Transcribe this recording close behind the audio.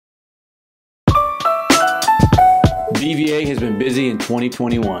BVA has been busy in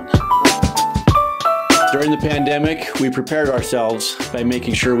 2021. During the pandemic, we prepared ourselves by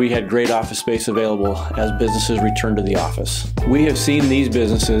making sure we had great office space available as businesses returned to the office. We have seen these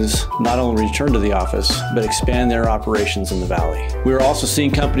businesses not only return to the office, but expand their operations in the Valley. We are also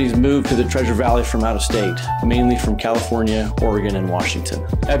seeing companies move to the Treasure Valley from out of state, mainly from California, Oregon, and Washington.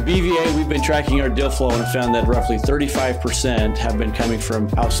 At BVA, we've been tracking our deal flow and found that roughly 35% have been coming from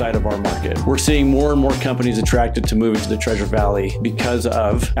outside of our market. We're seeing more and more companies attracted to moving to the Treasure Valley because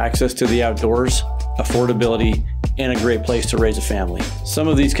of access to the outdoors, affordability, and a great place to raise a family. Some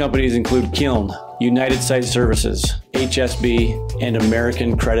of these companies include Kiln, United Site Services, HSB, and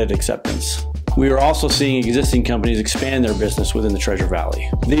American Credit Acceptance. We are also seeing existing companies expand their business within the Treasure Valley.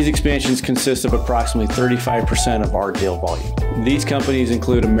 These expansions consist of approximately 35% of our deal volume. These companies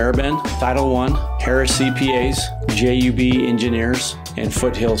include Ameriben, TitleOne, Harris CPAs, JUB Engineers, and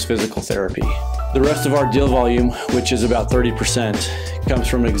Foothills Physical Therapy. The rest of our deal volume, which is about 30%, comes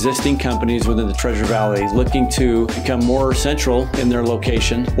from existing companies within the Treasure Valley looking to become more central in their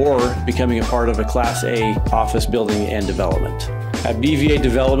location or becoming a part of a Class A office building and development. At BVA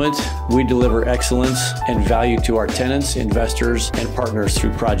Development, we deliver excellence and value to our tenants, investors, and partners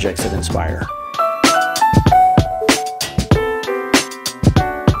through projects that inspire.